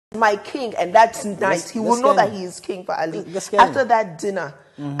my king, and that's nice. He will know that he is king for Ali. After that dinner,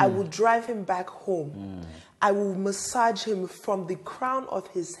 I will drive him back home. I will massage him from the crown of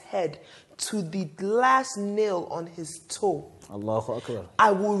his head to the last nail on his toe. Allahu Akbar.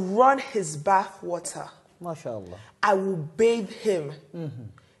 I will run his bath water. MashaAllah. I will bathe him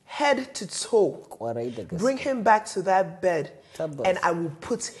head to toe. Bring him back to that bed, and I will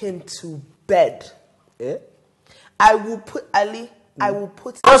put him to bed. I will put Ali. I will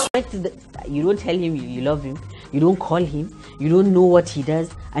put. You don't tell him you love him. You don't call him. You don't know what he does,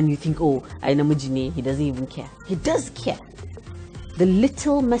 and you think, oh, I know Jine. He doesn't even care. He does care. The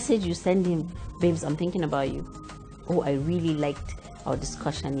little message you send him, babes, I'm thinking about you. Oh, I really liked our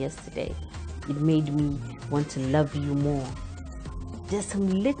discussion yesterday. It made me want to love you more. There's some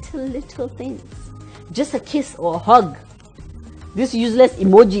little things. Just a kiss or a hug. This useless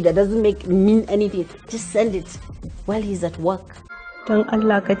emoji that doesn't mean anything. Just send it while he's at work. Don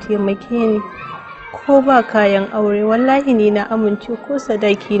Allah ka taimake ni. Ko ba kayan aure wallahi ni na amince ko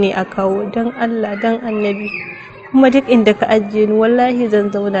sadaki ne a kawo don Allah don Annabi. Kuma duk inda ka ajiye ni wallahi zan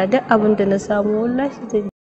zauna duk abin da na samu wallahi zan